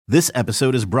This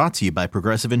episode is brought to you by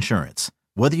Progressive Insurance.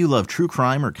 Whether you love true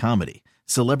crime or comedy,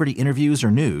 celebrity interviews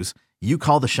or news, you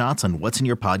call the shots on what's in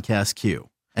your podcast queue.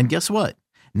 And guess what?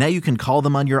 Now you can call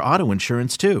them on your auto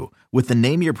insurance too with the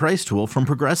Name Your Price tool from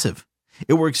Progressive.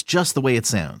 It works just the way it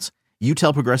sounds. You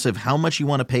tell Progressive how much you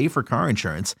want to pay for car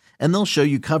insurance, and they'll show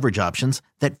you coverage options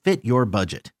that fit your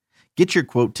budget. Get your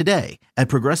quote today at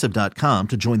Progressive.com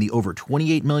to join the over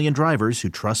 28 million drivers who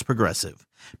trust Progressive.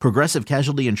 Progressive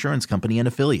Casualty Insurance Company and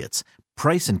Affiliates.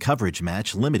 Price and coverage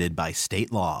match limited by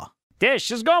state law. Dish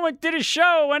is going to the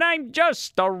show, and I'm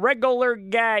just a regular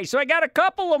guy. So I got a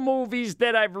couple of movies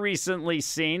that I've recently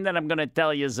seen that I'm going to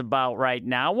tell you about right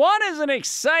now. One is an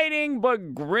exciting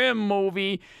but grim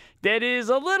movie that is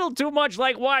a little too much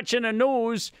like watching the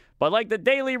news, but like the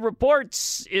Daily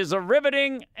Reports, is a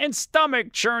riveting and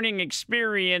stomach-churning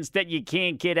experience that you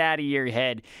can't get out of your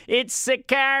head. It's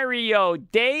Sicario,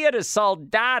 Day of the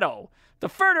Soldado. The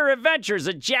further adventures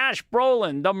of Josh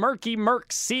Brolin, the murky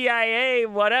Merc CIA,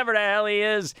 whatever the hell he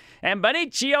is, and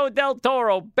Benicio del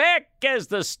Toro back as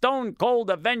the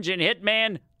stone-cold avenging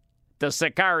hitman, the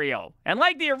Sicario. And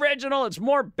like the original, it's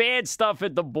more bad stuff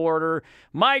at the border.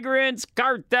 Migrants,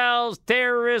 cartels,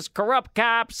 terrorists, corrupt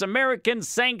cops,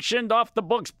 American-sanctioned,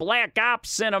 off-the-books black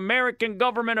ops, and American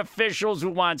government officials who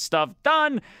want stuff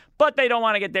done, but they don't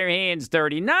want to get their hands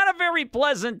dirty. Not a very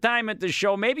pleasant time at the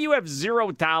show. Maybe you have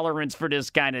zero tolerance for this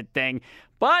kind of thing,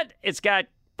 but it's got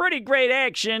pretty great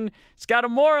action. It's got a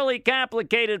morally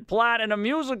complicated plot and a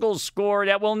musical score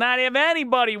that will not have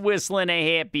anybody whistling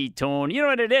a happy tune. You know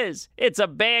what it is? It's a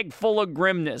bag full of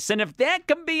grimness. And if that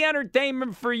can be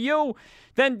entertainment for you,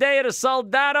 then Day of the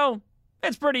Soldado,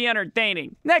 it's pretty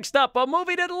entertaining. Next up, a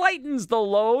movie that lightens the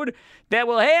load that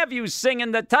will have you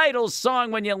singing the title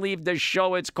song when you leave the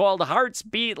show. It's called Hearts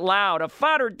Beat Loud, a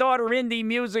father-daughter indie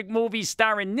music movie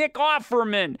starring Nick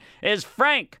Offerman as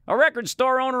Frank, a record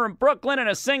store owner in Brooklyn and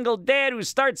a single dad who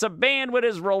starts a band with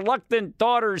his reluctant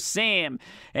daughter, Sam.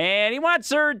 And he wants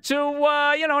her to,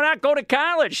 not go to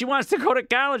college. She wants to go to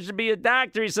college to be a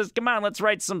doctor. He says, come on, let's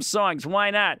write some songs.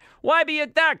 Why not? Why be a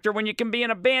doctor when you can be in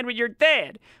a band with your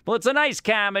dad? Well, it's a nice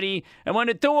comedy, and when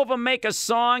the two of them make a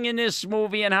song in this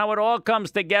movie and how it all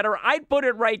comes together, I'd put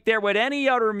it right there with any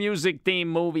other music-themed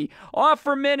movie.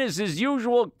 Offerman is his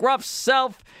usual gruff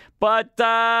self, but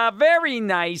very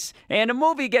nice, and the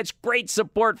movie gets great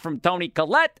support from Toni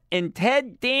Collette, and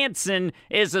Ted Danson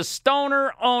is a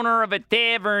stoner owner of a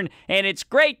tavern, and it's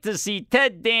great to see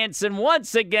Ted Danson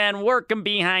once again working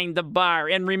behind the bar.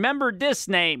 And remember this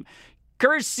name,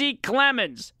 Kiersey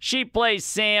Clemens. She plays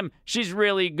Sam. She's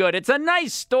really good. It's a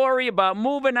nice story about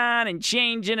moving on and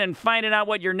changing and finding out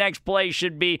what your next play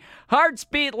should be. Hearts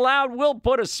Beat Loud will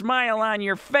put a smile on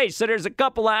your face, so there's a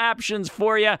couple of options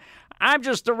for you. I'm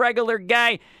just a regular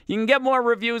guy. You can get more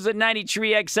reviews at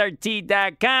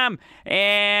 93xrt.com.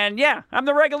 And yeah, I'm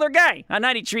the regular guy on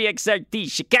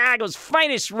 93xrt, Chicago's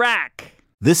finest rock.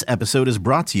 This episode is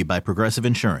brought to you by Progressive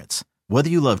Insurance.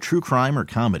 Whether you love true crime or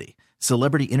comedy,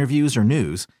 celebrity interviews or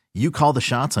news, you call the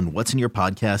shots on what's in your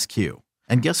podcast queue.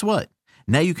 And guess what?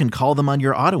 Now you can call them on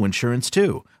your auto insurance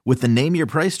too with the Name Your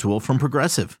Price tool from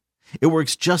Progressive. It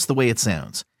works just the way it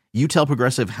sounds. You tell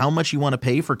Progressive how much you want to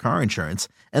pay for car insurance,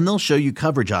 and they'll show you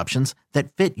coverage options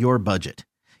that fit your budget.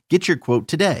 Get your quote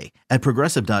today at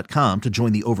Progressive.com to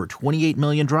join the over 28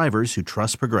 million drivers who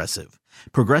trust Progressive.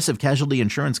 Progressive Casualty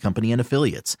Insurance Company and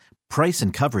Affiliates. Price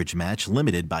and coverage match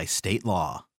limited by state law.